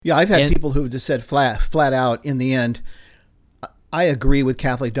Yeah, I've had people who just said flat out in the end, I agree with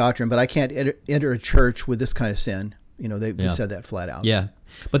Catholic doctrine, but I can't enter a church with this kind of sin. They've just said that flat out. Yeah.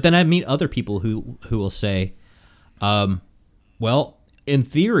 But then I meet other people who will say, well, in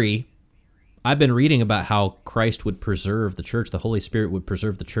theory, I've been reading about how Christ would preserve the church, the Holy Spirit would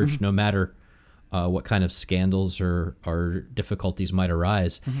preserve the church no matter what kind of scandals or difficulties might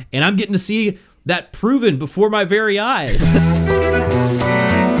arise. And I'm getting to see that proven before my very eyes.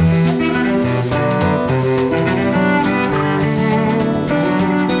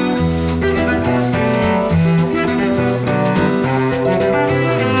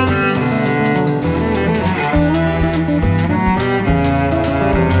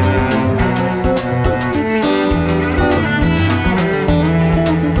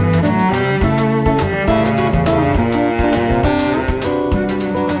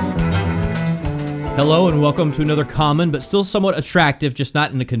 Hello and welcome to another common, but still somewhat attractive, just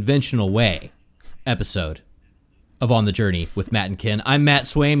not in a conventional way, episode of On the Journey with Matt and Ken. I'm Matt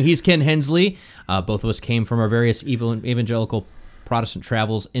Swaim. He's Ken Hensley. Both of us came from our various evangelical Protestant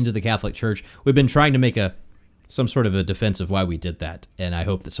travels into the Catholic Church. We've been trying to make some sort of a defense of why we did that, and I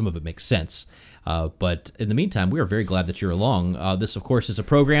hope that some of it makes sense. But in the meantime, we are very glad that you're along. This, of course, is a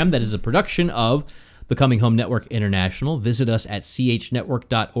program that is a production of the Coming Home Network International. Visit us at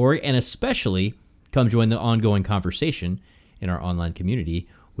chnetwork.org, and especially come join the ongoing conversation in our online community,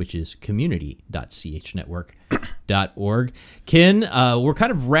 which is community.chnetwork.org. Ken, we're kind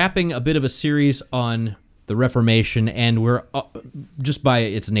of wrapping a bit of a series on the Reformation, and we're, just by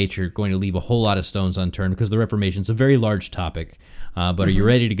its nature, going to leave a whole lot of stones unturned because the Reformation is a very large topic. But are you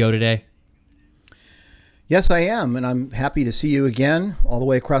ready to go today? Yes, I am, and I'm happy to see you again all the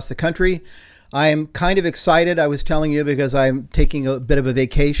way across the country. I'm kind of excited, I was telling you, because I'm taking a bit of a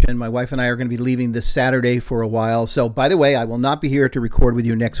vacation. My wife and I are going to be leaving this Saturday for a while. So, by the way, I will not be here to record with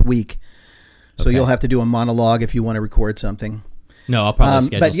you next week. So You'll have to do a monologue if you want to record something. No, I'll probably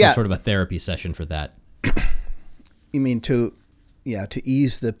schedule some sort of a therapy session for that. You mean to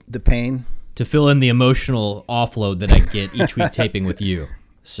ease the pain? To fill in the emotional offload that I get each week taping with you.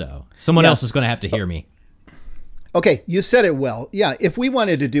 So, someone else is going to have to hear me. Okay, you said it well. Yeah, if we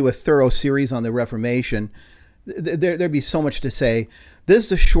wanted to do a thorough series on the Reformation, there'd be so much to say. This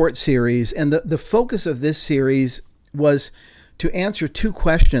is a short series, and the focus of this series was to answer two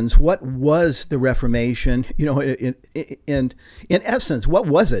questions. What was the Reformation? In essence, what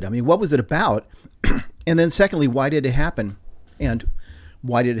was it? I mean, what was it about? And then secondly, why did it happen? And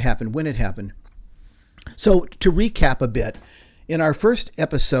why did it happen when it happened? So to recap a bit, in our first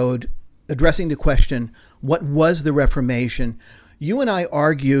episode addressing the question, what was the Reformation? You and I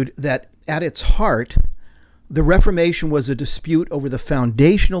argued that at its heart, the Reformation was a dispute over the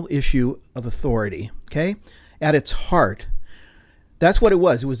foundational issue of authority, okay? At its heart. That's what it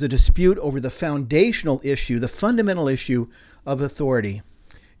was. It was a dispute over the foundational issue, the fundamental issue of authority.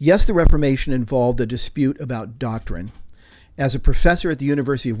 Yes, the Reformation involved a dispute about doctrine. As a professor at the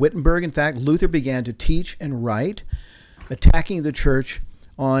University of Wittenberg, in fact, Luther began to teach and write, attacking the church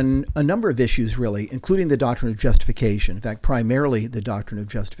on a number of issues, really, including the doctrine of justification. In fact, primarily the doctrine of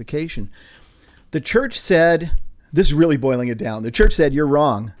justification. The church said, this is really boiling it down, the church said, you're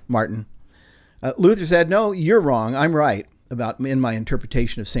wrong, Martin. Luther said, no, you're wrong, I'm right, in my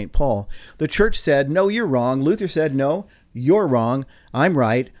interpretation of St. Paul. The church said, no, you're wrong. Luther said, no, you're wrong, I'm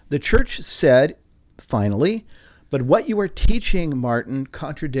right. The church said, finally, but what you are teaching, Martin,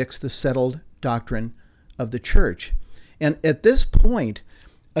 contradicts the settled doctrine of the church. And at this point,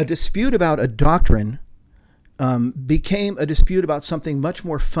 a dispute about a doctrine became a dispute about something much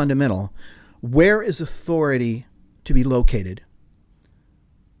more fundamental. Where is authority to be located?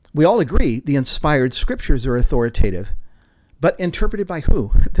 We all agree the inspired scriptures are authoritative, but interpreted by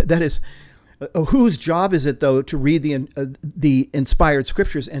who? That is, whose job is it, though, to read the inspired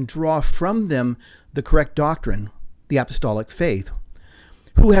scriptures and draw from them the correct doctrine, the apostolic faith?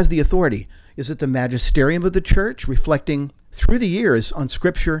 Who has the authority? Is it the magisterium of the church, reflecting through the years on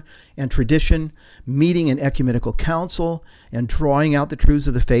scripture and tradition, meeting in ecumenical council and drawing out the truths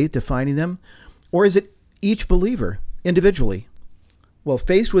of the faith, defining them? Or is it each believer individually? Well,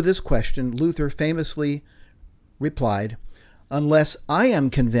 faced with this question, Luther famously replied, unless I am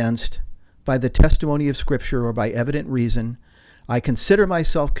convinced by the testimony of scripture or by evident reason, I consider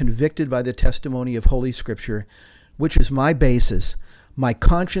myself convicted by the testimony of Holy Scripture, which is my basis. My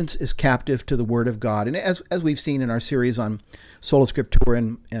conscience is captive to the Word of God. And as we've seen in our series on Sola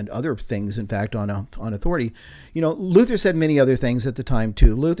Scriptura and other things, in fact, on authority, Luther said many other things at the time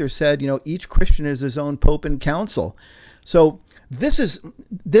too. Luther said, each Christian is his own pope and council. So this is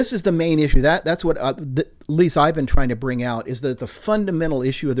the main issue. That's what at least I've been trying to bring out, is that the fundamental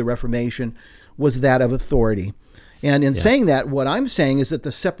issue of the Reformation was that of authority. And in saying that, what I'm saying is that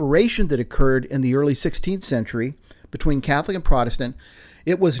the separation that occurred in the early 16th century between Catholic and Protestant,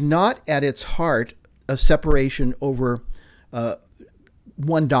 it was not at its heart a separation over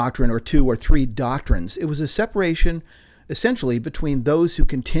one doctrine or two or three doctrines. It was a separation essentially between those who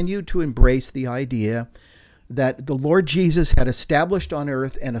continued to embrace the idea that the Lord Jesus had established on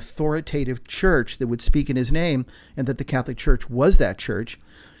earth an authoritative church that would speak in his name, and that the Catholic Church was that church,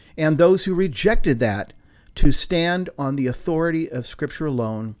 and those who rejected that to stand on the authority of Scripture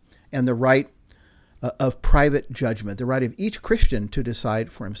alone and the right of private judgment, the right of each Christian to decide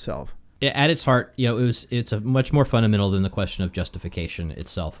for himself. At its heart, it's a much more fundamental than the question of justification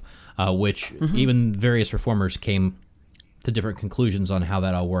itself, which even various reformers came to different conclusions on how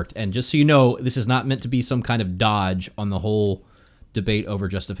that all worked. And just so you know, this is not meant to be some kind of dodge on the whole debate over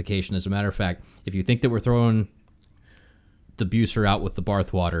justification. As a matter of fact, if you think that we're throwing the Bucer out with the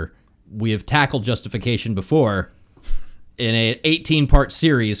bathwater, we have tackled justification before in an 18-part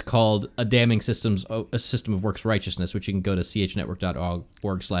series called A System of Works Righteousness, which you can go to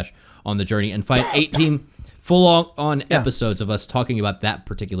chnetwork.org/on the journey and find 18 full-on episodes of us talking about that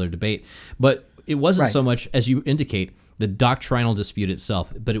particular debate. But it wasn't so much, as you indicate, the doctrinal dispute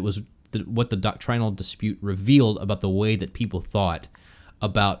itself, but it was what the doctrinal dispute revealed about the way that people thought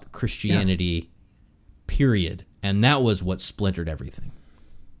about Christianity, period. And that was what splintered everything.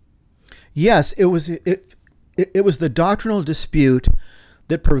 Yes, it was the doctrinal dispute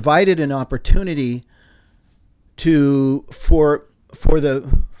that provided an opportunity for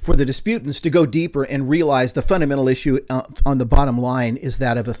the disputants to go deeper and realize the fundamental issue on the bottom line is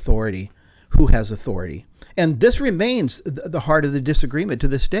that of authority. Who has authority? And this remains the heart of the disagreement to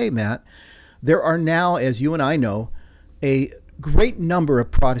this day, Matt. There are now, as you and I know, a great number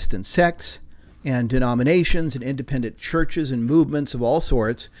of Protestant sects and denominations and independent churches and movements of all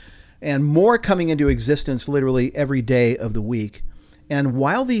sorts, and more coming into existence literally every day of the week. And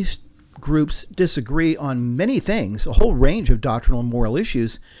while these groups disagree on many things, a whole range of doctrinal and moral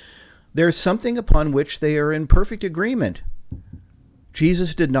issues, there's something upon which they are in perfect agreement.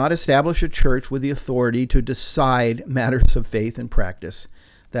 Jesus did not establish a church with the authority to decide matters of faith and practice.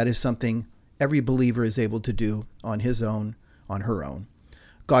 That is something every believer is able to do on his own, on her own.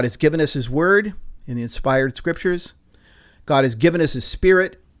 God has given us his word in the inspired scriptures. God has given us his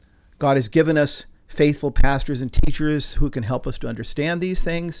spirit. God has given us faithful pastors and teachers who can help us to understand these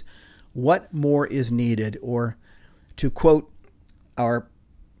things. What more is needed? Or to quote our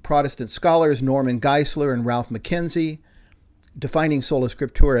Protestant scholars, Norman Geisler and Ralph McKenzie, defining Sola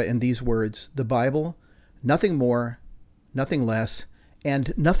Scriptura in these words: the Bible, nothing more, nothing less,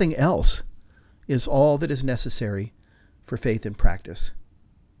 and nothing else, is all that is necessary for faith and practice.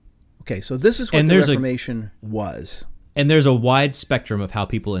 Okay, so this is what the Reformation was. And there's a wide spectrum of how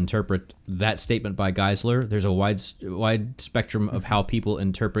people interpret that statement by Geisler. There's a wide spectrum of how people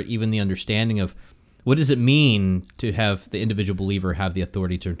interpret even the understanding of what does it mean to have the individual believer have the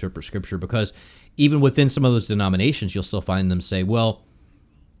authority to interpret Scripture, because even within some of those denominations, you'll still find them say, well,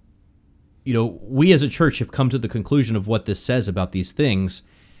 we as a church have come to the conclusion of what this says about these things,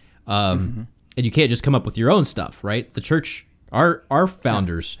 and you can't just come up with your own stuff, right? The church, our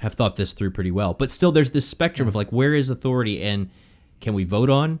founders have thought this through pretty well, but still there's this spectrum of where is authority, and can we vote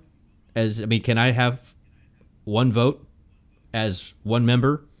on? Can I have one vote as one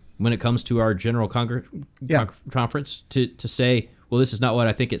member when it comes to our general conference to say, well, this is not what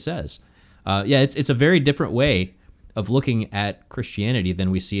I think it says? It's a very different way of looking at Christianity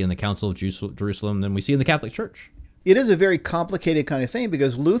than we see in the Council of Jerusalem, than we see in the Catholic Church. It is a very complicated kind of thing,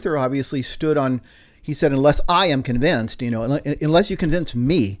 because Luther obviously stood on, he said, unless I am convinced, unless you convince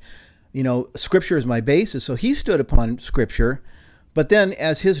me, Scripture is my basis. So he stood upon Scripture. But then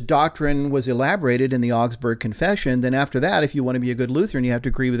as his doctrine was elaborated in the Augsburg Confession, then after that, if you want to be a good Lutheran, you have to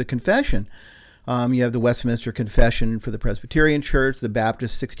agree with the confession. You have the Westminster Confession for the Presbyterian Church, the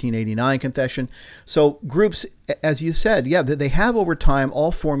Baptist 1689 Confession. So groups, as you said, they have over time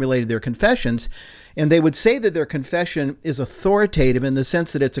all formulated their confessions, and they would say that their confession is authoritative in the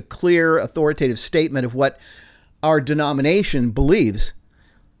sense that it's a clear, authoritative statement of what our denomination believes.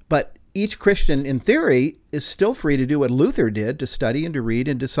 But each Christian, in theory, is still free to do what Luther did, to study and to read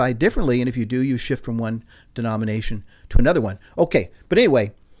and decide differently. And if you do, you shift from one denomination to another one. Okay, but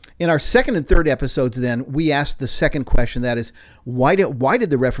anyway, In our second and third episodes, then, we asked the second question, that is, why did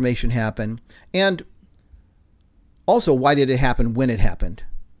the Reformation happen? And also, why did it happen when it happened?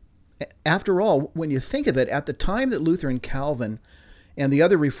 After all, when you think of it, at the time that Luther and Calvin and the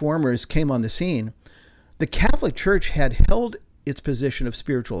other reformers came on the scene, the Catholic Church had held its position of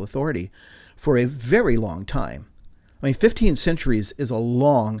spiritual authority for a very long time. I mean, 15 centuries is a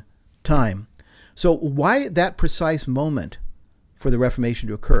long time. So why that precise moment for the Reformation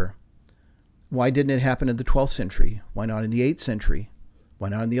to occur? Why didn't it happen in the 12th century? Why not in the 8th century? Why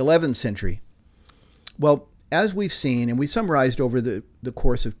not in the 11th century? Well, as we've seen, and we summarized over the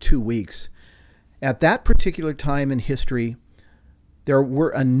course of 2 weeks, at that particular time in history, there were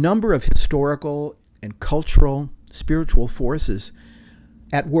a number of historical and cultural, spiritual forces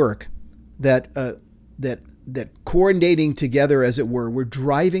at work that coordinating together, as it were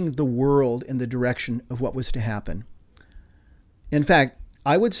driving the world in the direction of what was to happen. In fact,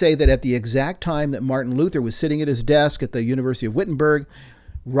 I would say that at the exact time that Martin Luther was sitting at his desk at the University of Wittenberg,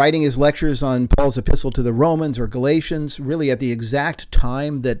 writing his lectures on Paul's epistle to the Romans or Galatians, really at the exact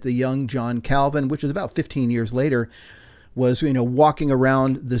time that the young John Calvin, which was about 15 years later, was walking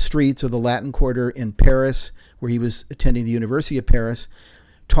around the streets of the Latin Quarter in Paris, where he was attending the University of Paris,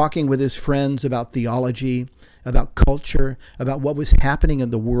 talking with his friends about theology, about culture, about what was happening in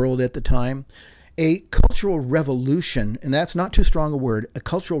the world at the time. A cultural revolution, and that's not too strong a word, a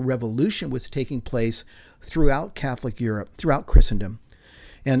cultural revolution was taking place throughout Catholic Europe, throughout Christendom.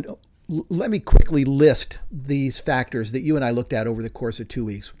 And let me quickly list these factors that you and I looked at over the course of 2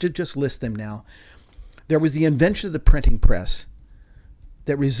 weeks. Just list them now. There was the invention of the printing press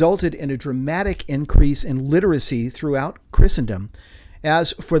that resulted in a dramatic increase in literacy throughout Christendom,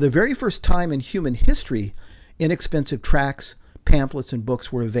 as for the very first time in human history, inexpensive tracts, pamphlets, and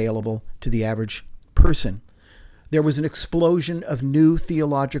books were available to the average person. There was an explosion of new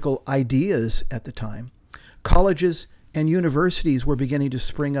theological ideas at the time. Colleges and universities were beginning to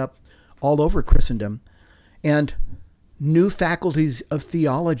spring up all over Christendom, and new faculties of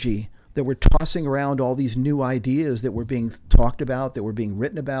theology that were tossing around all these new ideas that were being talked about, that were being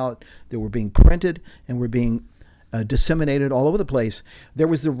written about, that were being printed, and were being disseminated all over the place. There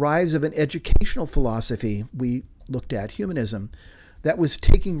was the rise of an educational philosophy we looked at, humanism, that was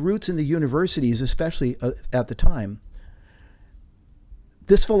taking roots in the universities, especially at the time.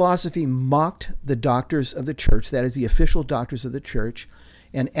 This philosophy mocked the doctors of the church, that is, the official doctors of the church,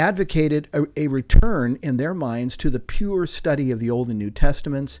 and advocated a return in their minds to the pure study of the Old and New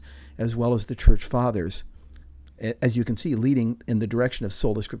Testaments, as well as the church fathers, as you can see, leading in the direction of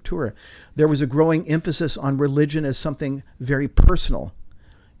sola scriptura. There was a growing emphasis on religion as something very personal,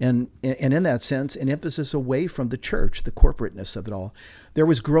 and in that sense, an emphasis away from the church, the corporateness of it all. There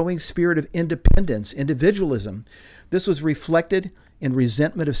was growing spirit of independence, individualism. This was reflected in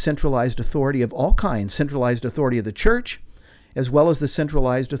resentment of centralized authority of all kinds, centralized authority of the church, as well as the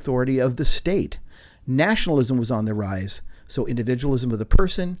centralized authority of the state. Nationalism was on the rise, so individualism of the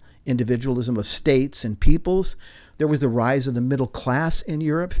person, individualism of states and peoples. There was the rise of the middle class in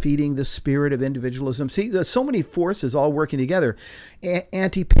Europe, feeding the spirit of individualism. See, there's so many forces all working together.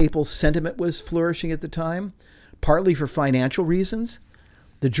 Anti-papal sentiment was flourishing at the time, partly for financial reasons.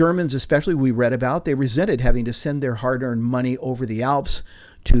 The Germans, especially, we read about, they resented having to send their hard-earned money over the Alps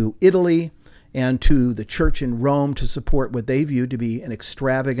to Italy and to the church in Rome to support what they viewed to be an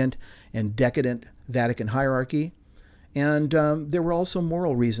extravagant and decadent Vatican hierarchy. And there were also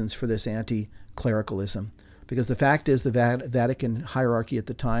moral reasons for this anti-clericalism, because the fact is the Vatican hierarchy at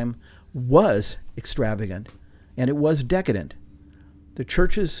the time was extravagant and it was decadent. The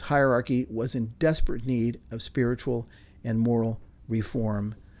church's hierarchy was in desperate need of spiritual and moral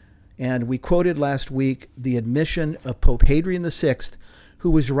reform. And we quoted last week the admission of Pope Hadrian VI,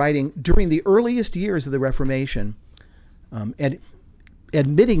 who was writing during the earliest years of the Reformation, and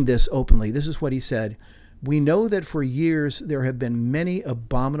admitting this openly. This is what he said: "We know that for years there have been many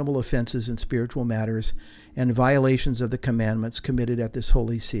abominable offenses in spiritual matters and violations of the commandments committed at this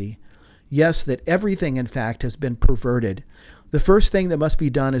holy see. Yes, that everything, in fact, has been perverted. The first thing that must be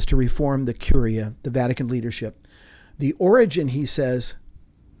done is to reform the Curia, the Vatican leadership. The origin," he says,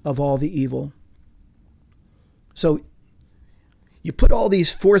 "of all the evil." So you put all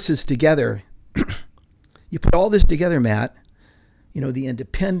these forces together. You put all this together, Matt. The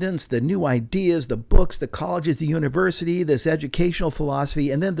independence, the new ideas, the books, the colleges, the university, this educational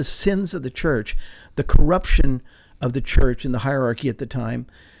philosophy, and then the sins of the church, the corruption of the church and the hierarchy at the time.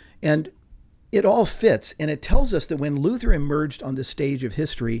 And it all fits. And it tells us that when Luther emerged on the stage of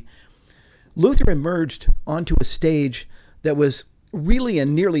history, Luther emerged onto a stage that was really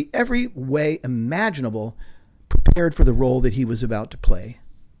in nearly every way imaginable prepared for the role that he was about to play.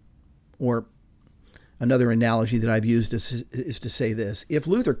 or another analogy that I've used is to say this. If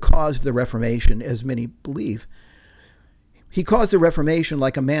Luther caused the Reformation, as many believe, he caused the Reformation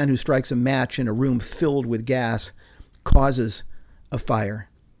like a man who strikes a match in a room filled with gas causes a fire.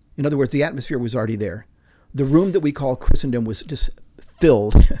 In other words, the atmosphere was already there. The room that we call Christendom was just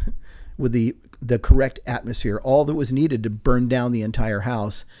filled with the correct atmosphere. All that was needed to burn down the entire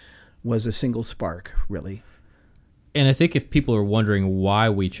house was a single spark, really. And I think if people are wondering why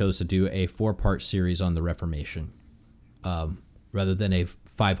we chose to do a 4-part series on the Reformation, rather than a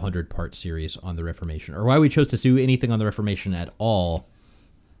 500-part series on the Reformation, or why we chose to do anything on the Reformation at all,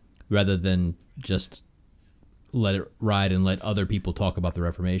 rather than just let it ride and let other people talk about the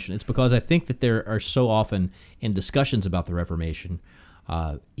Reformation, it's because I think that there are so often in discussions about the Reformation,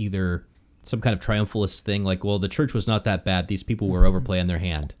 either some kind of triumphalist thing like, well, the church was not that bad, these people were overplaying their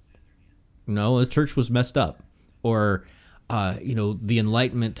hand. No, the church was messed up. Or, the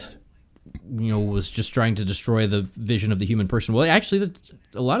Enlightenment, was just trying to destroy the vision of the human person. Well, actually,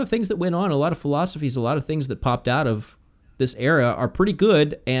 a lot of things that went on, a lot of philosophies, a lot of things that popped out of this era are pretty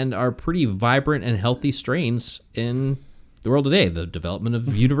good and are pretty vibrant and healthy strains in the world today. The development of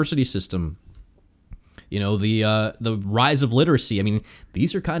the university system, the rise of literacy. I mean,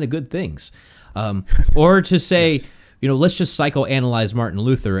 these are kind of good things. Or to say, yes. Let's just psychoanalyze Martin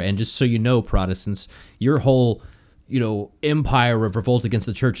Luther, and just so you know, Protestants, your whole empire of revolt against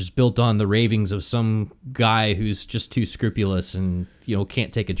the church is built on the ravings of some guy who's just too scrupulous and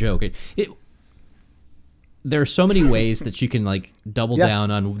can't take a joke. There are so many ways that you can double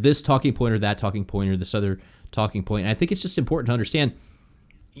down on this talking point or that talking point or this other talking point. And I think it's just important to understand,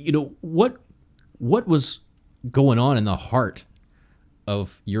 what was going on in the heart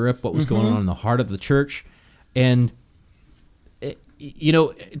of Europe, what was going on in the heart of the church, and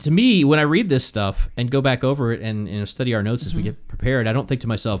to me, when I read this stuff and go back over it and study our notes as we get prepared, I don't think to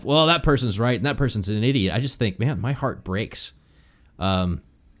myself, well, that person's right and that person's an idiot. I just think, man, my heart breaks. It's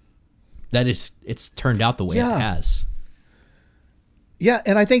turned out the way it has. Yeah,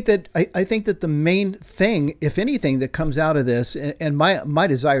 and I think that the main thing, if anything, that comes out of this, and my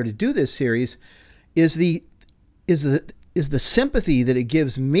desire to do this series, is the sympathy that it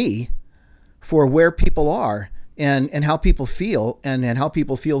gives me for where people are. And how people feel, and how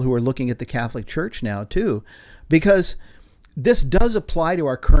people feel who are looking at the Catholic Church now, too. Because this does apply to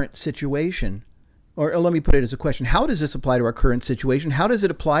our current situation. Or let me put it as a question. How does this apply to our current situation? How does it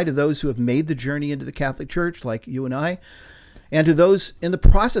apply to those who have made the journey into the Catholic Church, like you and I, and to those in the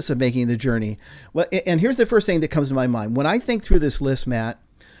process of making the journey? Well, and here's the first thing that comes to my mind. When I think through this list, Matt,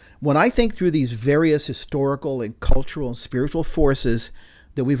 when I think through these various historical and cultural and spiritual forces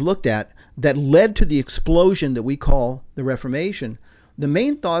that we've looked at that led to the explosion that we call the Reformation, the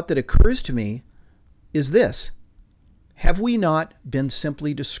main thought that occurs to me is this: have we not been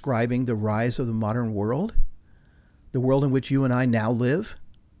simply describing the rise of the modern world, the world in which you and I now live?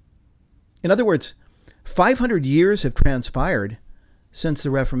 In other words, 500 years have transpired since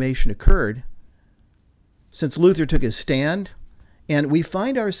the Reformation occurred, since Luther took his stand, and we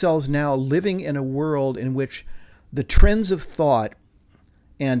find ourselves now living in a world in which the trends of thought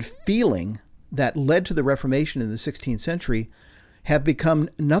and feeling that led to the Reformation in the 16th century have become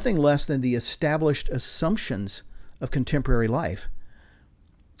nothing less than the established assumptions of contemporary life.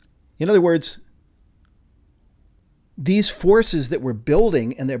 In other words, these forces that we're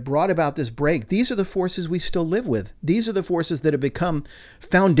building and that brought about this break, these are the forces we still live with. These are the forces that have become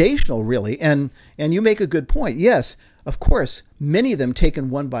foundational, really. And you make a good point. Yes, of course, many of them taken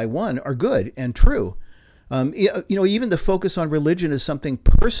one by one are good and true. Even the focus on religion as something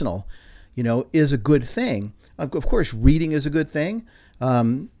personal, is a good thing. Of course, reading is a good thing.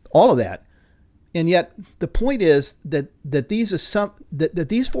 All of that. And yet the point is that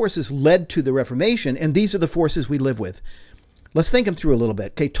these forces led to the Reformation, and these are the forces we live with. Let's think them through a little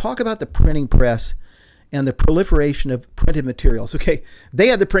bit. Okay, talk about the printing press and the proliferation of printed materials. Okay, they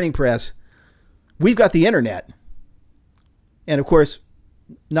had the printing press. We've got the internet. And of course,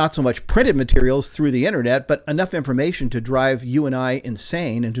 not so much printed materials through the internet, but enough information to drive you and I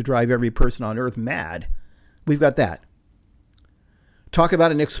insane and to drive every person on earth mad. We've got that. Talk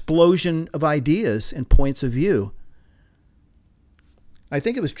about an explosion of ideas and points of view. I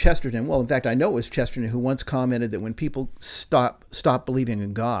think it was Chesterton. Well, in fact, I know it was Chesterton who once commented that when people stop believing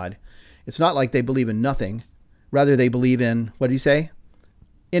in God, it's not like they believe in nothing. Rather, they believe in, what did he say?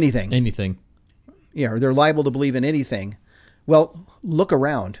 Anything. Anything. Yeah, or they're liable to believe in anything. Well, look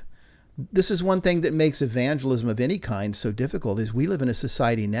around. This is one thing that makes evangelism of any kind so difficult, is we live in a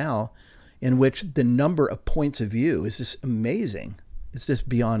society now in which the number of points of view is just amazing. It's just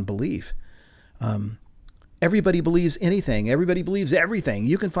beyond belief. Everybody believes anything. Everybody believes everything.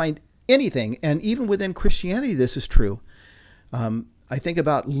 You can find anything. And even within Christianity, this is true. I think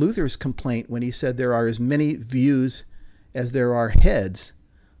about Luther's complaint when he said there are as many views as there are heads.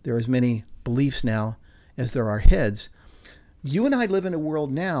 There are as many beliefs now as there are heads. You and I live in a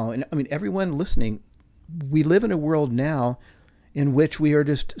world now, and I mean, everyone listening, we live in a world now in which we are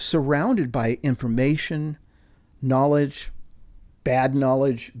just surrounded by information, knowledge, bad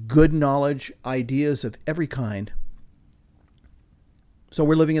knowledge, good knowledge, ideas of every kind. So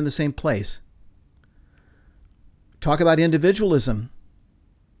we're living in the same place. Talk about individualism.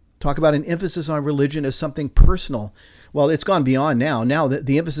 Talk about an emphasis on religion as something personal. Well, it's gone beyond now. Now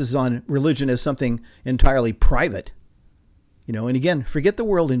the emphasis is on religion as something entirely private. And again, forget the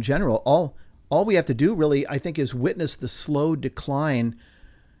world in general. All we have to do really, I think, is witness the slow decline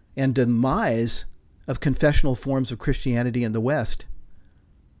and demise of confessional forms of Christianity in the West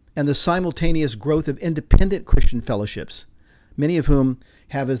and the simultaneous growth of independent Christian fellowships, many of whom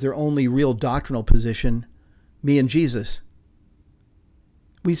have as their only real doctrinal position me and Jesus.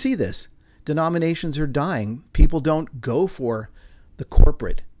 We see this. Denominations are dying. People don't go for the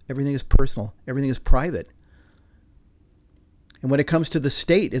corporate. Everything is personal. Everything is private. And when it comes to the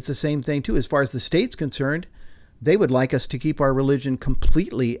state, it's the same thing too. As far as the state's concerned, they would like us to keep our religion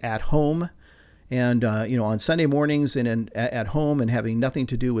completely at home and, on Sunday mornings and at home and having nothing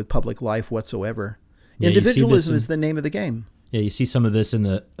to do with public life whatsoever. Yeah, individualism is the name of the game. Yeah, you see some of this in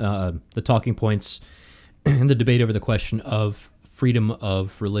the talking points in the debate over the question of freedom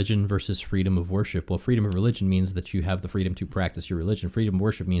of religion versus freedom of worship. Well, freedom of religion means that you have the freedom to practice your religion. Freedom of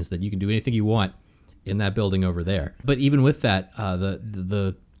worship means that you can do anything you want in that building over there. But even with that,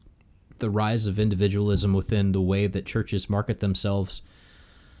 the rise of individualism within the way that churches market themselves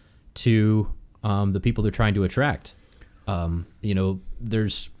to the people they're trying to attract.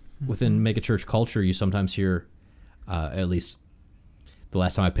 There's within megachurch culture, you sometimes hear, at least the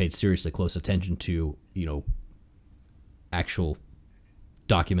last time I paid seriously close attention to, actual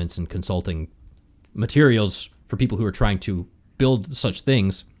documents and consulting materials for people who are trying to build such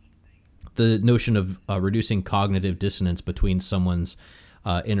things, the notion of reducing cognitive dissonance between someone's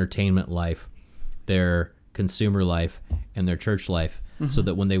entertainment life, their consumer life, and their church life, so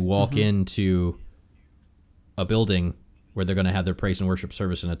that when they walk into a building where they're going to have their praise and worship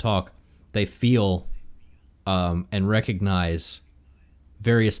service and a talk, they feel and recognize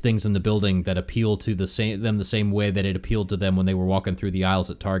various things in the building that appeal to the same way that it appealed to them when they were walking through the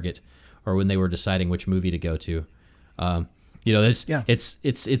aisles at Target or when they were deciding which movie to go to.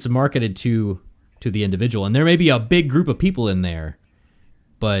 It's marketed to the individual, and there may be a big group of people in there,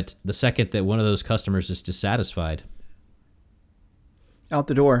 but the second that one of those customers is dissatisfied, out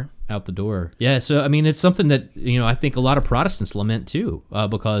the door. Yeah. So, I mean, it's something that, I think a lot of Protestants lament too,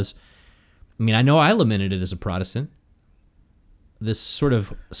 because I know I lamented it as a Protestant, this sort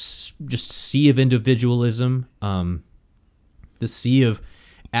of just sea of individualism, this sea of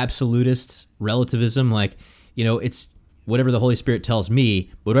absolutist relativism, it's whatever the Holy Spirit tells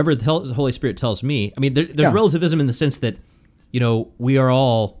me, whatever the Holy Spirit tells me. There's relativism in the sense that, we are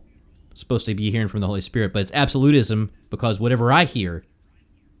all supposed to be hearing from the Holy Spirit, but it's absolutism because whatever I hear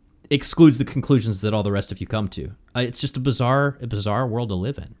excludes the conclusions that all the rest of you come to. It's just a bizarre world to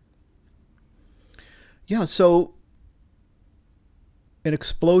live in. Yeah, so an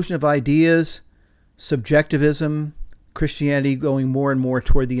explosion of ideas, subjectivism, Christianity going more and more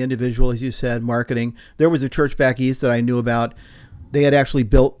toward the individual, as you said, marketing. There was a church back east that I knew about. They had actually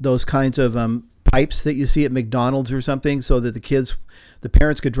built those kinds of pipes that you see at McDonald's or something so that the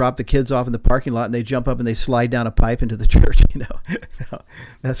parents could drop the kids off in the parking lot and they jump up and they slide down a pipe into the church,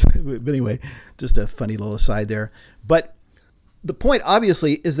 But anyway, just a funny little aside there. But the point,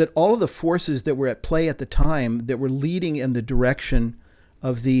 obviously, is that all of the forces that were at play at the time that were leading in the direction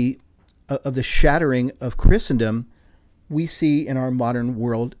of the shattering of Christendom, we see in our modern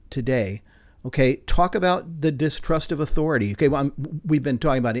world today. Okay, talk about the distrust of authority. Okay, well, we've been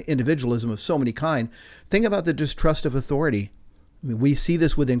talking about individualism of so many kinds. Think about the distrust of authority. We see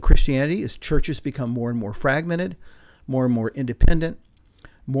this within Christianity as churches become more and more fragmented, more and more independent,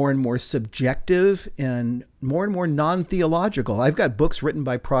 more and more subjective, and more non-theological. I've got books written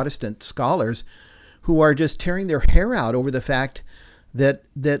by Protestant scholars who are just tearing their hair out over the fact that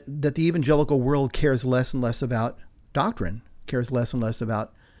the evangelical world cares less and less about doctrine, cares less and less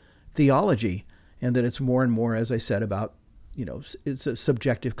about theology, and that it's more and more, as I said, about, it's a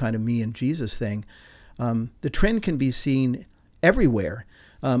subjective kind of me and Jesus thing. The trend can be seen everywhere.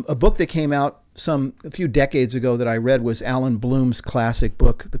 A book that came out a few decades ago that I read was Alan Bloom's classic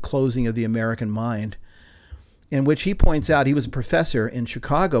book, The Closing of the American Mind, in which he points out, he was a professor in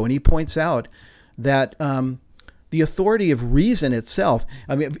Chicago, and he points out that the authority of reason itself.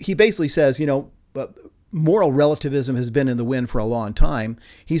 I mean, he basically says, moral relativism has been in the wind for a long time.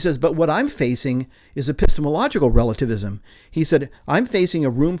 He says, but what I'm facing is epistemological relativism. He said, I'm facing a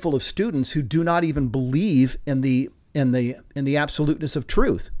room full of students who do not even believe in the absoluteness of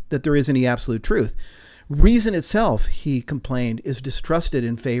truth, that there is any absolute truth. Reason itself, he complained, is distrusted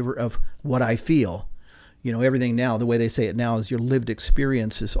in favor of what I feel. Everything now, the way they say it now, is your lived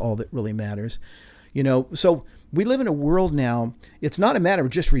experience is all that really matters. So we live in a world now, it's not a matter of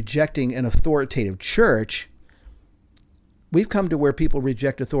just rejecting an authoritative church. We've come to where people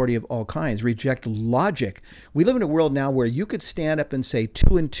reject authority of all kinds, reject logic. We live in a world now where you could stand up and say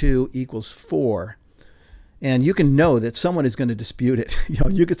 2 and 2 equals 4, and you can know that someone is going to dispute it.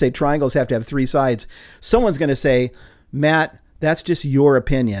 You could say triangles have to have 3 sides. Someone's going to say, Matt, that's just your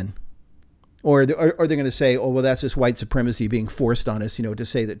opinion. Or they're going to say, oh, well, that's just white supremacy being forced on us, to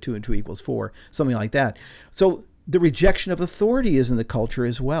say that 2 and 2 equals 4, something like that. So the rejection of authority is in the culture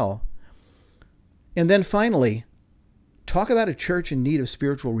as well. And then finally, talk about a church in need of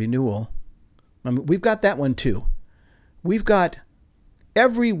spiritual renewal. I mean, we've got that one too. We've got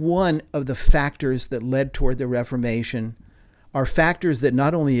every one of the factors that led toward the Reformation are factors that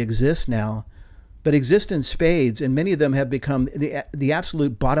not only exist now, but exist in spades, and many of them have become the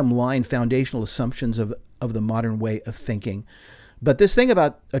absolute bottom line foundational assumptions of the modern way of thinking. But this thing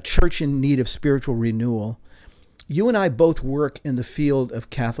about a church in need of spiritual renewal, you and I both work in the field of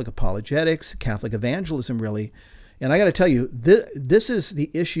Catholic apologetics, Catholic evangelism, really. And I got to tell you, this is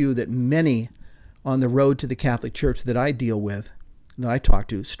the issue that many on the road to the Catholic Church that I deal with, that I talk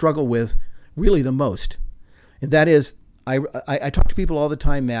to, struggle with really the most. And that is, I talk to people all the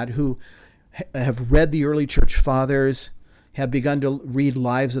time, Matt, who have read the early church fathers, have begun to read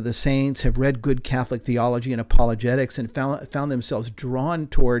Lives of the Saints, have read good Catholic theology and apologetics, and found themselves drawn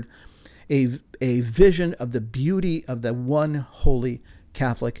toward a vision of the beauty of the one holy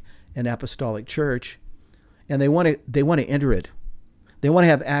Catholic and Apostolic Church, and they want to enter it. They want to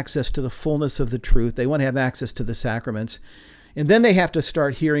have access to the fullness of the truth. They want to have access to the sacraments, and then they have to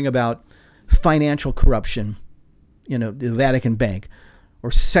start hearing about financial corruption, the Vatican Bank,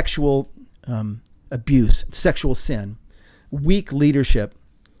 or sexual abuse, sexual sin, weak leadership,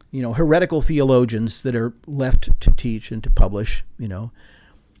 heretical theologians that are left to teach and to publish,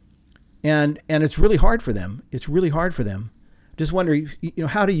 and it's really hard for them. It's really hard for them. Just wondering,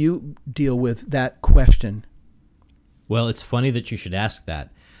 how do you deal with that question? Well, it's funny that you should ask that.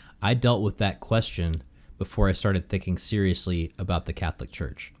 I dealt with that question before I started thinking seriously about the Catholic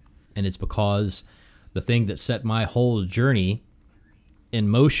Church. And it's because the thing that set my whole journey in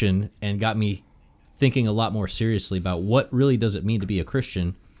motion and got me thinking a lot more seriously about what really does it mean to be a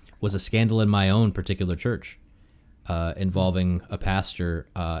Christian was a scandal in my own particular church involving a pastor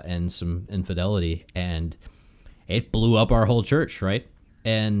and some infidelity, and it blew up our whole church, right?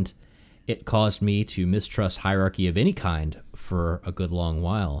 And it caused me to mistrust hierarchy of any kind for a good long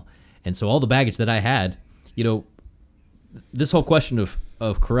while. And so all the baggage that I had, this whole question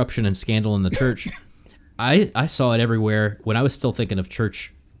of corruption and scandal in the church, I saw it everywhere when I was still thinking of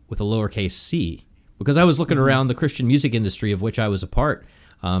church with a lowercase c, because I was looking around the Christian music industry of which I was a part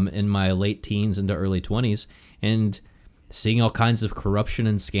in my late teens into early 20s, and seeing all kinds of corruption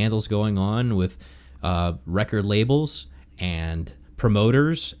and scandals going on with record labels and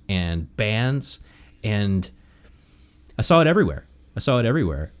promoters and bands, and I saw it everywhere.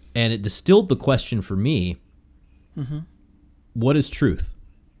 And it distilled the question for me, what is truth?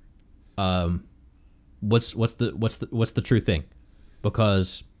 What's the true thing?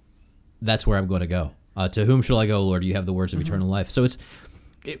 Because that's where I'm going to go. To whom shall I go, Lord? You have the words of eternal life. So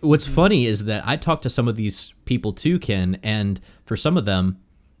what's funny is that I talked to some of these people too, Ken, and for some of them,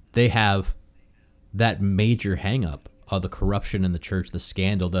 they have that major hang-up of the corruption in the church, the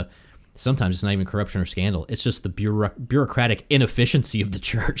scandal, sometimes it's not even corruption or scandal. It's just the bureaucratic inefficiency of the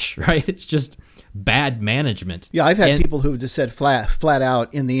church, right? It's just bad management. Yeah, I've had people who just said flat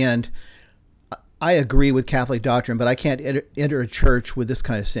out in the end, I agree with Catholic doctrine, but I can't enter a church with this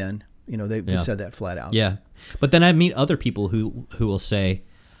kind of sin. They've just said that flat out. Yeah. But then I meet other people who will say,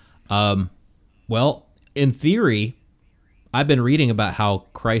 well, in theory, I've been reading about how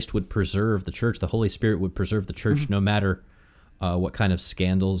Christ would preserve the church, the Holy Spirit would preserve the church no matter what kind of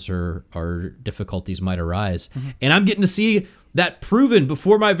scandals or difficulties might arise. And I'm getting to see that proven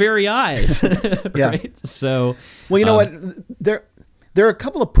before my very eyes. Right? So, well, you know what? There are a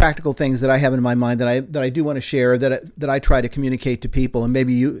couple of practical things that I have in my mind that I do want to share that I try to communicate to people, and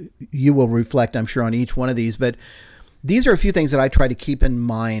maybe you will reflect, I'm sure, on each one of these. But these are a few things that I try to keep in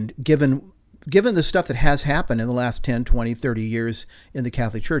mind, given the stuff that has happened in the last 10, 20, 30 years in the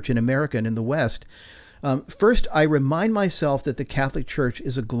Catholic Church in America and in the West. First, I remind myself that the Catholic Church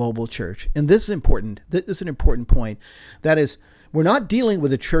is a global church. And this is important. This is an important point. That is, we're not dealing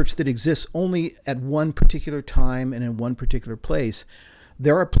with a church that exists only at one particular time and in one particular place.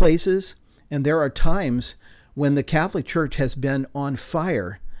 There are places and there are times when the Catholic Church has been on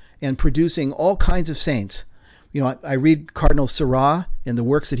fire and producing all kinds of saints. I read Cardinal Sarah and the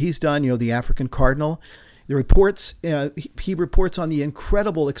works that he's done, the African cardinal. The reports, he reports on the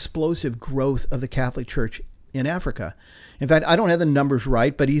incredible explosive growth of the Catholic Church in Africa. In fact, I don't have the numbers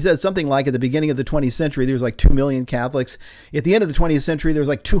right, but he says something like at the beginning of the 20th century, there was like 2 million Catholics. At the end of the 20th century, there was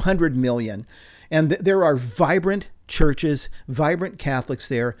like 200 million. And there are vibrant churches, vibrant Catholics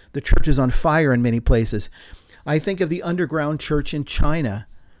there. The church is on fire in many places. I think of the underground church in China,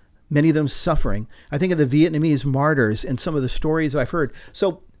 many of them suffering. I think of the Vietnamese martyrs and some of the stories I've heard.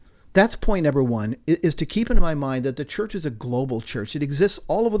 So that's point number one, is to keep in my mind that the church is a global church. It exists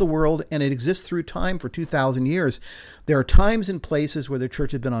all over the world, and it exists through time for 2,000 years. There are times and places where the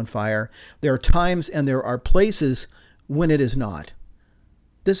church has been on fire. There are times and there are places when it is not.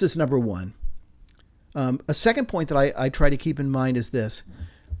 This is number one. A second point that I try to keep in mind is this.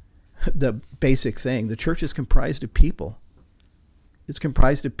 The basic thing, the church is comprised of people. It's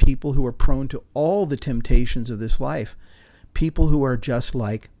comprised of people who are prone to all the temptations of this life. People who are just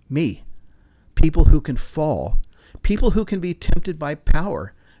like me. People who can fall. People who can be tempted by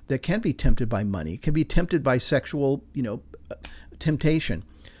power, that can be tempted by money, can be tempted by sexual, temptation.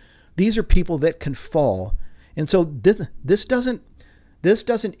 These are people that can fall. And so this doesn't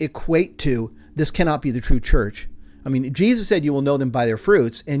equate to this cannot be the true church. I mean, Jesus said you will know them by their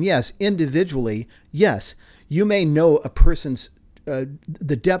fruits. And yes, individually, yes, you may know a person's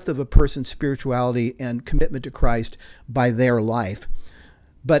the depth of a person's spirituality and commitment to Christ by their life.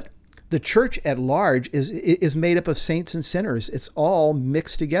 But the church at large is made up of saints and sinners. It's all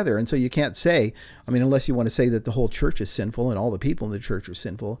mixed together. And so you can't say, unless you want to say that the whole church is sinful and all the people in the church are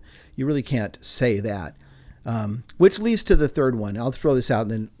sinful, you really can't say that. Which leads to the third one. I'll throw this out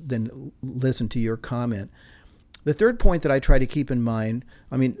and then listen to your comment. The third point that I try to keep in mind,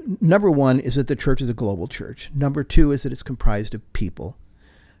 number one is that the church is a global church. Number two is that it's comprised of people,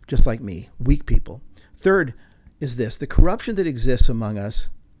 just like me, weak people. Third is this, the corruption that exists among us,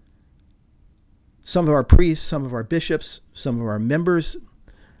 some of our priests, some of our bishops, some of our members,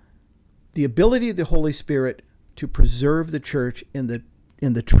 the ability of the Holy Spirit to preserve the church in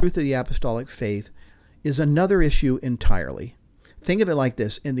the truth of the apostolic faith is another issue entirely. Think of it like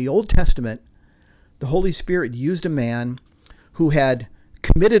this. In the Old Testament, the Holy Spirit used a man who had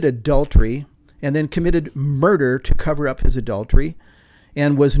committed adultery and then committed murder to cover up his adultery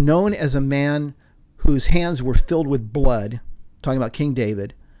and was known as a man whose hands were filled with blood, talking about King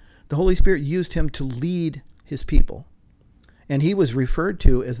David. The Holy Spirit used him to lead his people. And he was referred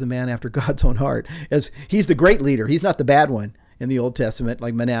to as the man after God's own heart, as he's the great leader. He's not the bad one in the Old Testament,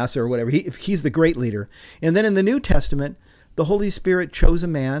 like Manasseh or whatever. He's the great leader. And then in the New Testament, the Holy Spirit chose a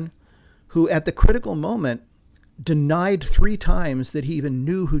man who at the critical moment denied 3 times that he even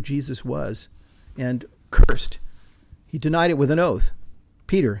knew who Jesus was and cursed. He denied it with an oath,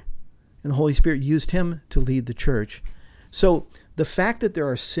 Peter. And the Holy Spirit used him to lead the church. So the fact that there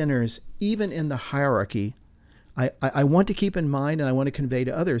are sinners, even in the hierarchy, I want to keep in mind and I want to convey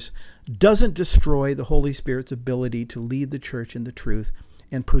to others, doesn't destroy the Holy Spirit's ability to lead the church in the truth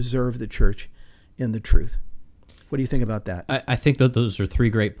and preserve the church in the truth. What do you think about that? I think that those are 3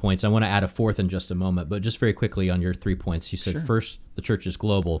 great points. I want to add a fourth in just a moment, but just very quickly on your 3 points. You said, sure. First, the church is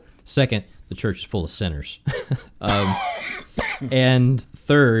global. Second, the church is full of sinners. And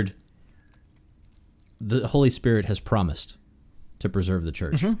third, the Holy Spirit has promised to preserve the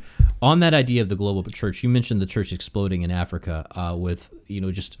church. Mm-hmm. On that idea of the global church, you mentioned the church exploding in Africa with,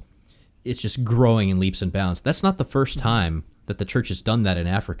 it's just growing in leaps and bounds. That's not the first time that the church has done that in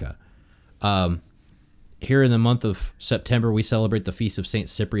Africa. Here in the month of September, we celebrate the feast of St.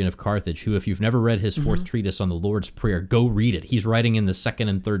 Cyprian of Carthage, who, if you've never read his 4th treatise on the Lord's Prayer, go read it. He's writing in the 2nd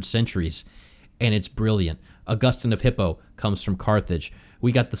and 3rd centuries, and it's brilliant. Augustine of Hippo comes from Carthage.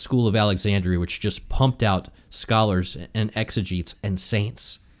 We got the School of Alexandria, which just pumped out scholars and exegetes and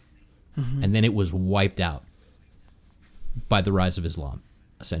saints. Mm-hmm. And then it was wiped out by the rise of Islam,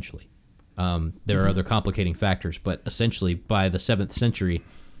 essentially. There are other complicating factors, but essentially by the 7th century,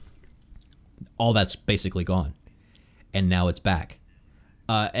 all that's basically gone. And now it's back.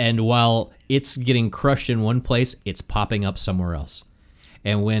 And while it's getting crushed in one place, it's popping up somewhere else.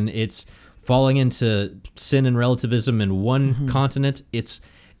 And when it's falling into sin and relativism in one continent, it's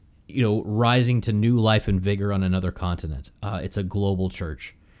rising to new life and vigor on another continent. It's a global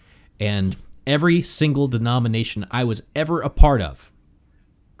church. And every single denomination I was ever a part of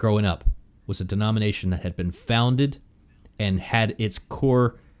growing up was a denomination that had been founded and had its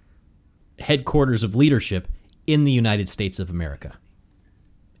core headquarters of leadership in the United States of America.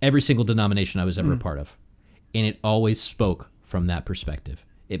 Every single denomination I was ever a part of. And it always spoke from that perspective.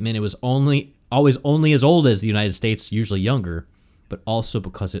 It meant it was always only as old as the United States, usually younger, but also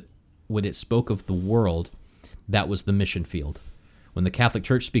because when it spoke of the world, that was the mission field. When the Catholic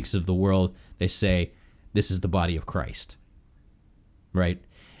Church speaks of the world, they say, this is the body of Christ. Right?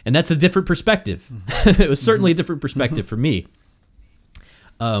 And that's a different perspective. It was certainly a different perspective for me.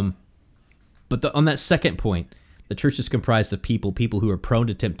 But on that second point, the church is comprised of people who are prone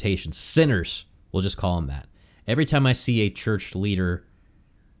to temptation, sinners, we'll just call them that. Every time I see a church leader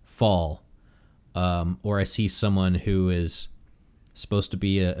fall, or I see someone who is supposed to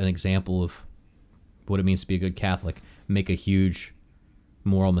be an example of what it means to be a good Catholic make a huge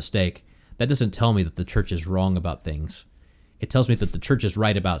moral mistake, that doesn't tell me that the church is wrong about things. It tells me that the church is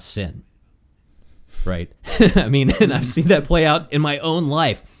right about sin. Right? I mean, and I've seen that play out in my own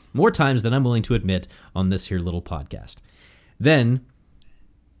life more times than I'm willing to admit on this here little podcast. Then,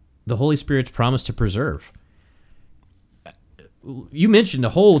 the Holy Spirit's promise to preserve. You mentioned a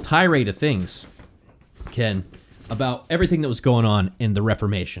whole tirade of things, Ken, about everything that was going on in the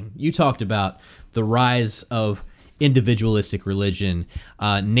Reformation. You talked about the rise of individualistic religion,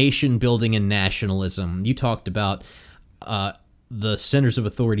 nation building and nationalism. You talked about the centers of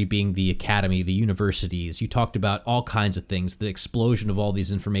authority being the academy, the universities. You talked about all kinds of things, the explosion of all these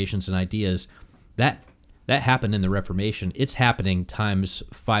informations and ideas. That happened in the Reformation. It's happening times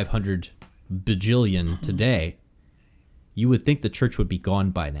 500 bajillion today. You would think the church would be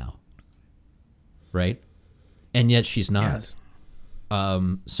gone by now, right? And yet she's not.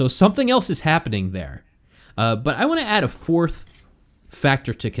 Yes. So something else is happening there. But I want to add a fourth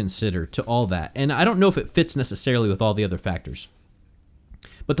factor to consider to all that. And I don't know if it fits necessarily with all the other factors.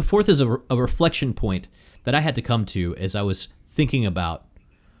 But the fourth is a reflection point that I had to come to as I was thinking about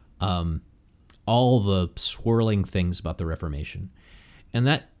all the swirling things about the Reformation. And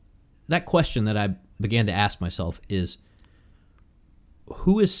that question that I began to ask myself is,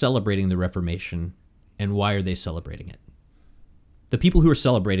 who is celebrating the Reformation and why are they celebrating it? The people who are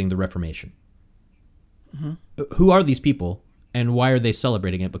celebrating the Reformation. Mm-hmm. Who are these people and why are they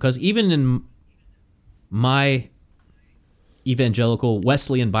celebrating it? Because even in my evangelical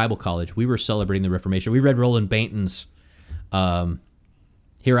Wesleyan Bible College, we were celebrating the Reformation. We read Roland Bainton's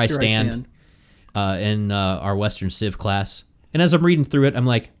Here I Stand. In our Western Civ class. And as I'm reading through it, I'm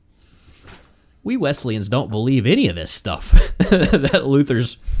like, we Wesleyans don't believe any of this stuff that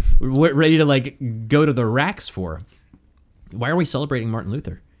Luther's ready to go to the racks for. Why are we celebrating Martin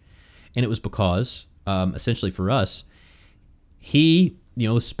Luther? And it was because, essentially for us, he,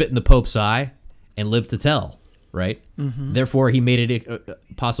 spit in the Pope's eye and lived to tell, right? Mm-hmm. Therefore, he made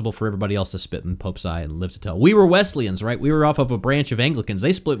it possible for everybody else to spit in the Pope's eye and live to tell. We were Wesleyans, right? We were off of a branch of Anglicans.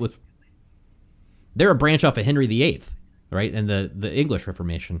 They're a branch off of Henry VIII, right? And the English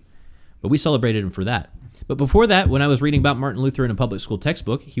Reformation. But we celebrated him for that. But before that, when I was reading about Martin Luther in a public school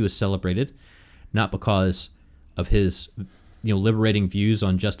textbook, he was celebrated not because of his liberating views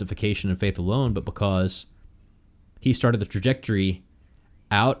on justification and faith alone, but because he started the trajectory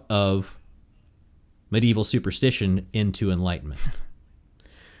out of medieval superstition into enlightenment.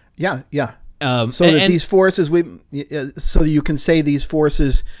 Yeah. These forces, so you can say these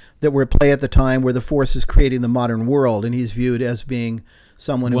forces that were at play at the time were the forces creating the modern world, and he's viewed as being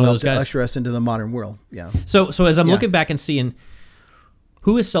someone who helped usher us into the modern world. Yeah. So as I'm looking back and seeing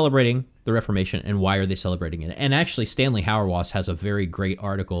who is celebrating the Reformation and why are they celebrating it, and actually Stanley Hauerwas has a very great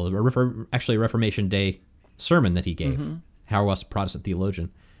article, a Reformation Day sermon that he gave. Mm-hmm. Hauerwas, Protestant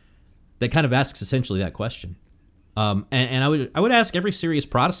theologian, that kind of asks essentially that question. And I would ask every serious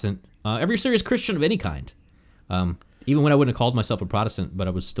Protestant, every serious Christian of any kind, even when I wouldn't have called myself a Protestant, but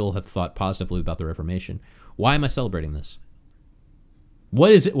I would still have thought positively about the Reformation. Why am I celebrating this?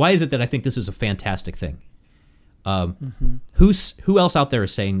 What is it? Why is it that I think this is a fantastic thing? Who else out there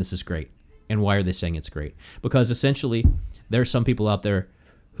is saying this is great, and why are they saying it's great? Because essentially, there are some people out there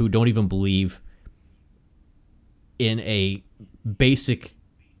who don't even believe in a basic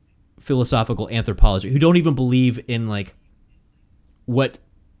philosophical anthropology, who don't even believe in what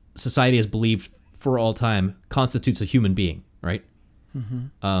society has believed for all time constitutes a human being, right?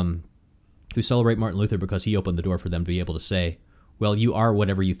 Mm-hmm. Who celebrate Martin Luther because he opened the door for them to be able to say, well, you are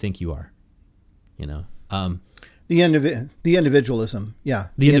whatever you think you are, The individualism, yeah.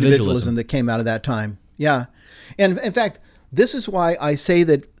 The individualism that came out of that time, yeah. And in fact, this is why I say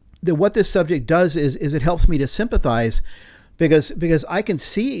that what this subject does is it helps me to sympathize, because I can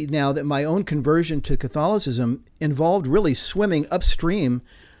see now that my own conversion to Catholicism involved really swimming upstream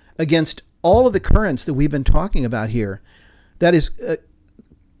against all of the currents that we've been talking about here. That is,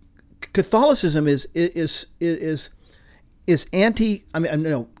 Catholicism is anti. I mean,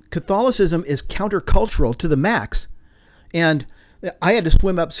 no, Catholicism is countercultural to the max, and I had to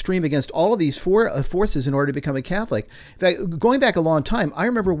swim upstream against all of these forces in order to become a Catholic. In fact, going back a long time, I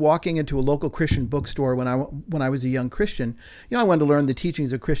remember walking into a local Christian bookstore when I was a young Christian. I wanted to learn the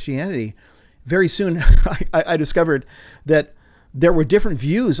teachings of Christianity. Very soon, I discovered that there were different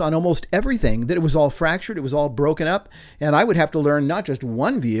views on almost everything, that it was all fractured, it was all broken up, and I would have to learn not just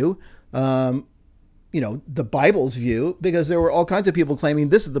one view, the Bible's view, because there were all kinds of people claiming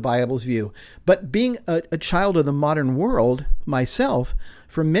this is the Bible's view. But being a child of the modern world myself,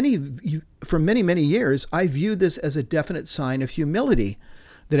 for many years, I viewed this as a definite sign of humility,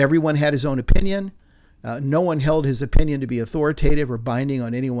 that everyone had his own opinion. No one held his opinion to be authoritative or binding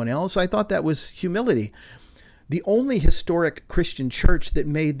on anyone else. I thought that was humility. The only historic Christian church that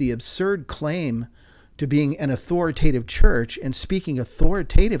made the absurd claim to being an authoritative church and speaking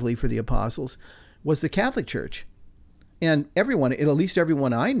authoritatively for the apostles was the Catholic Church. And everyone, at least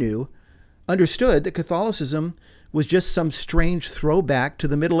everyone I knew, understood that Catholicism was just some strange throwback to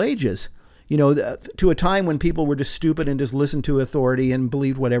the Middle Ages, to a time when people were just stupid and just listened to authority and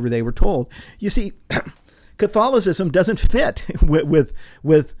believed whatever they were told. You see, Catholicism doesn't fit with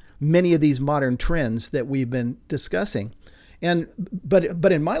many of these modern trends that we've been discussing.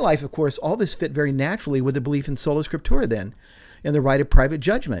 But in my life, of course, all this fit very naturally with the belief in sola scriptura then, and the right of private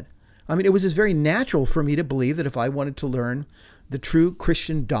judgment. I mean, it was just very natural for me to believe that if I wanted to learn the true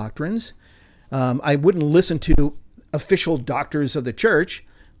Christian doctrines, I wouldn't listen to official doctors of the church,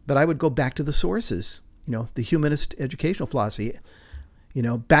 but I would go back to the sources, the humanist educational philosophy,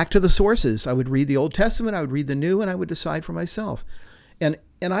 back to the sources. I would read the Old Testament, I would read the New, and I would decide for myself. And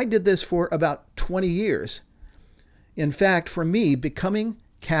I did this for about 20 years. In fact, for me, becoming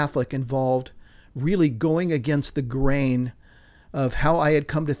Catholic involved really going against the grain of how I had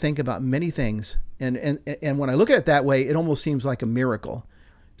come to think about many things. And when I look at it that way, it almost seems like a miracle.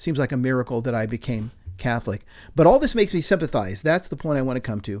 It seems like a miracle that I became Catholic. But all this makes me sympathize. That's the point I want to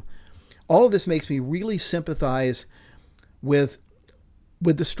come to. All of this makes me really sympathize with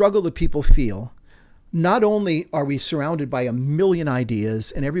the struggle that people feel. Not only are we surrounded by a million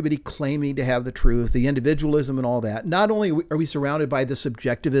ideas and everybody claiming to have the truth, the individualism and all that, not only are we surrounded by the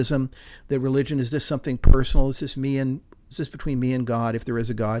subjectivism that religion is just something personal, it's just between me and God, if there is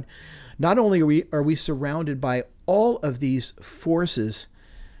a God. Not only are we surrounded by all of these forces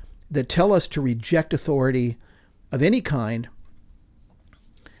that tell us to reject authority of any kind,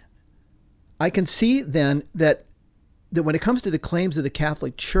 I can see then that when it comes to the claims of the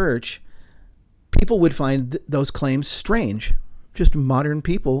Catholic Church, people would find those claims strange. Just modern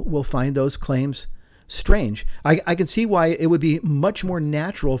people will find those claims strange. I can see why it would be much more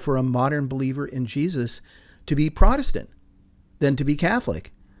natural for a modern believer in Jesus to be Protestant than to be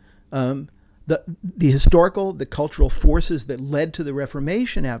Catholic. The historical, the cultural forces that led to the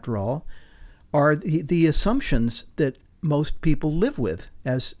Reformation, after all, are the assumptions that most people live with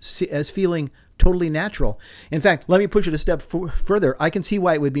as feeling totally natural. In fact, let me push it a step further. I can see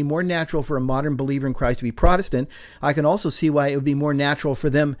why it would be more natural for a modern believer in Christ to be Protestant. I can also see why it would be more natural for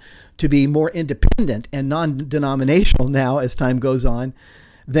them to be more independent and non-denominational now as time goes on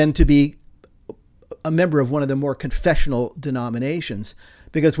than to be a member of one of the more confessional denominations.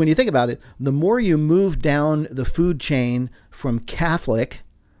 Because when you think about it, the more you move down the food chain from Catholic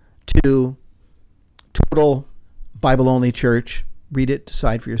to total Bible-only church, read it,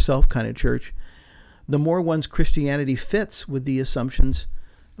 decide for yourself kind of church, the more one's Christianity fits with the assumptions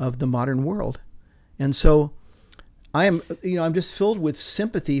of the modern world. And so I'm just filled with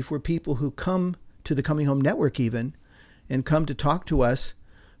sympathy for people who come to the Coming Home Network even and come to talk to us,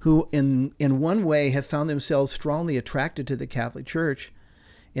 who in one way have found themselves strongly attracted to the Catholic Church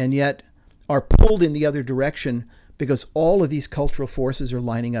and yet are pulled in the other direction because all of these cultural forces are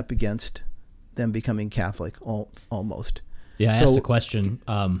lining up against them becoming Catholic almost. Yeah, I asked a question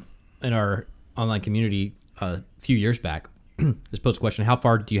in our online community a few years back. This posed a question: how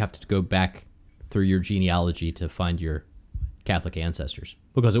far do you have to go back through your genealogy to find your Catholic ancestors?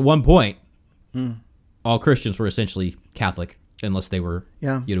 Because at one point, all Christians were essentially Catholic, unless they were,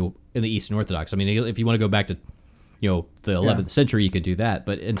 in the Eastern Orthodox. I mean, if you want to go back to, the 11th century, you could do that.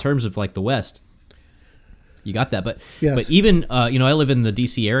 But in terms of like the West, you got that. But even, I live in the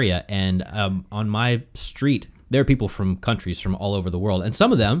D.C. area, and on my street, there are people from countries from all over the world. And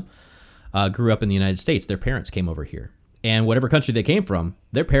some of them grew up in the United States. Their parents came over here. And whatever country they came from,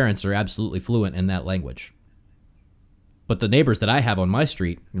 their parents are absolutely fluent in that language. But the neighbors that I have on my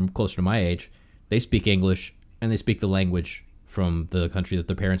street, closer to my age, they speak English, and they speak the language from the country that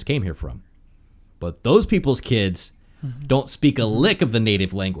their parents came here from. but those people's kids don't speak a lick of the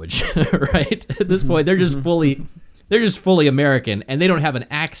native language, right? At this point, they're just fully American, and they don't have an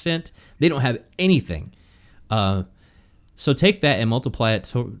accent. They don't have anything. So take that and multiply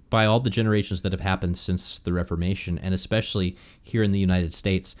it by all the generations that have happened since the Reformation, and especially here in the United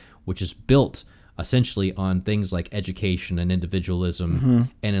States, which is built essentially on things like education and individualism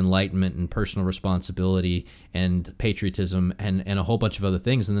and enlightenment and personal responsibility and patriotism and a whole bunch of other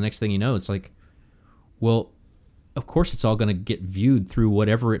things. And the next thing you know, it's like, well, of course it's all going to get viewed through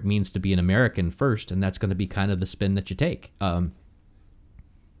whatever it means to be an American first, and that's going to be kind of the spin that you take.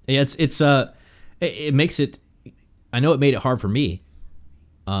 It makes it. I know it made it hard for me,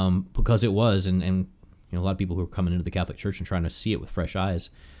 because it was, and you know, a lot of people who are coming into the Catholic Church and trying to see it with fresh eyes,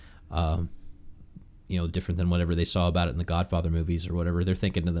 you know, different than whatever they saw about it in the Godfather movies or whatever. They're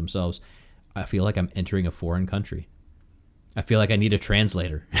thinking to themselves, I feel like I'm entering a foreign country. I feel like I need a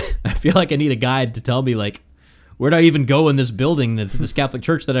translator. I feel like I need a guide to tell me, like, where do I even go in this building, this Catholic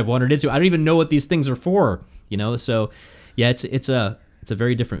Church that I've wandered into? I don't even know what these things are for, you know? So, yeah, it's a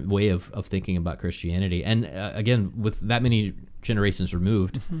very different way of thinking about Christianity. And again, with that many generations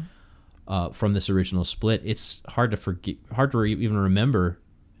removed from this original split, it's hard to even remember.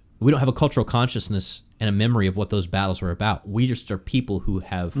 We don't have a cultural consciousness and a memory of what those battles were about. We just are people who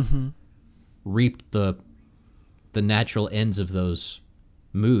have reaped the natural ends of those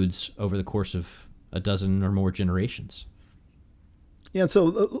moods over the course of a dozen or more generations. Yeah,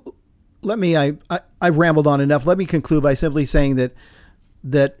 so I've rambled on enough. Let me conclude by simply saying that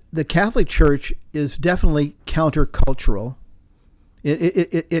the Catholic Church is definitely countercultural.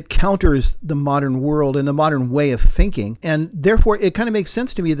 It counters the modern world and the modern way of thinking. And therefore, it kind of makes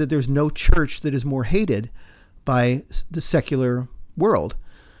sense to me that there's no church that is more hated by the secular world.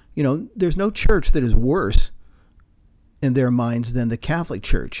 You know, there's no church that is worse in their minds than the Catholic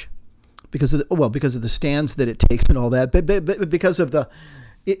Church because of the stands that it takes and all that, but because of the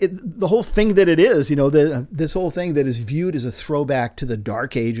whole thing that it is, you know, this whole thing that is viewed as a throwback to the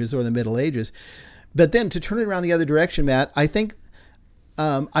Dark Ages or the Middle Ages. But then to turn it around the other direction, Matt, I think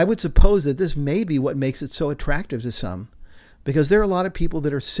I would suppose that this may be what makes it so attractive to some, because there are a lot of people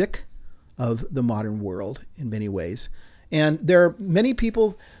that are sick of the modern world in many ways. And there are many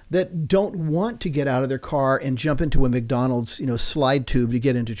people that don't want to get out of their car and jump into a McDonald's, you know, slide tube to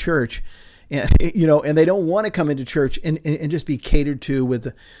get into church. And, you know, and they don't want to come into church and just be catered to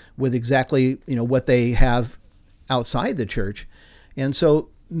with exactly, you know, what they have outside the church. And so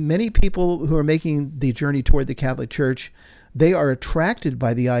many people who are making the journey toward the Catholic Church, they are attracted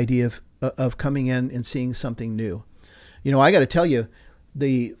by the idea of coming in and seeing something new. You know, I got to tell you,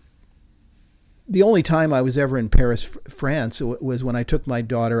 the only time I was ever in Paris, France, was when I took my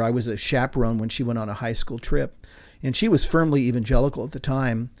daughter. I was a chaperone when she went on a high school trip, and she was firmly evangelical at the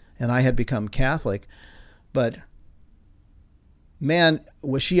time, and I had become Catholic. But man,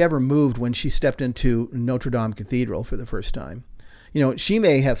 was she ever moved when she stepped into Notre Dame Cathedral for the first time. You know, she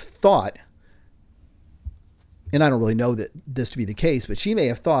may have thought, and I don't really know this to be the case, but she may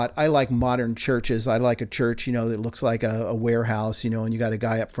have thought, I like modern churches. I like a church, you know, that looks like a warehouse, you know, and you got a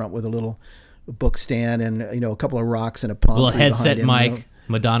guy up front with a little book stand and, you know, a couple of rocks and a palm tree little headset him, mic, you know.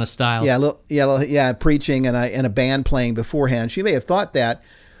 Madonna style. Yeah, preaching and a band playing beforehand. She may have thought that,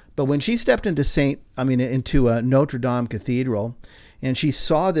 but when she stepped into Notre Dame Cathedral, and she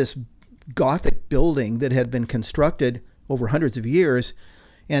saw this Gothic building that had been constructed over hundreds of years,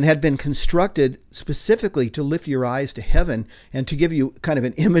 and had been constructed specifically to lift your eyes to heaven and to give you kind of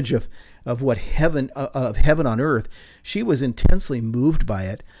an image of what heaven on earth, she was intensely moved by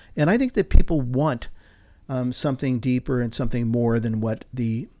it. And I think that people want something deeper and something more than what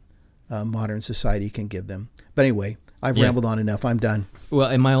the modern society can give them. But anyway, I've rambled on enough. I'm done. Well,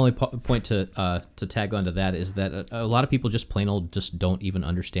 and my only point to tag onto that is that a lot of people just plain old just don't even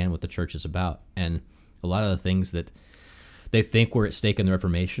understand what the church is about. And a lot of the things that they think were at stake in the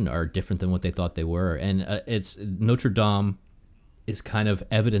Reformation are different than what they thought they were. And it's Notre Dame is kind of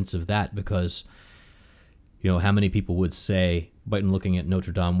evidence of that, because, you know, how many people would say, by looking at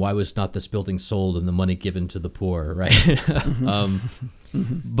Notre Dame, why was not this building sold and the money given to the poor, right?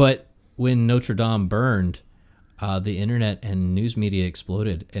 But when Notre Dame burned, the internet and news media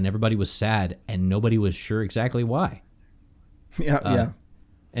exploded, and everybody was sad, and nobody was sure exactly why. Yeah.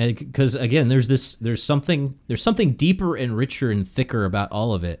 And because again, there's something deeper and richer and thicker about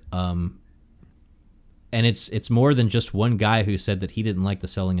all of it. And it's more than just one guy who said that he didn't like the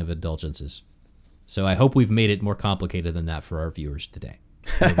selling of indulgences. So I hope we've made it more complicated than that for our viewers today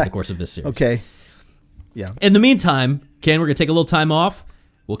over the course of this series. Okay. Yeah. In the meantime, Ken, we're gonna take a little time off.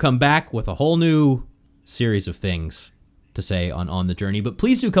 We'll come back with a whole new series of things to say on the journey. But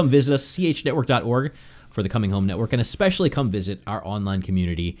please do come visit us, chnetwork.org for the Coming Home Network, and especially come visit our online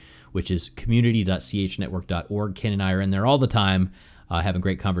community, which is community.chnetwork.org. Ken and I are in there all the time, having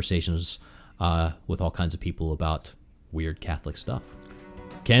great conversations with all kinds of people about weird Catholic stuff.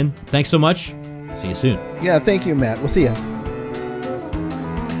 Ken, thanks so much. See you soon. Yeah, thank you, Matt. We'll see you.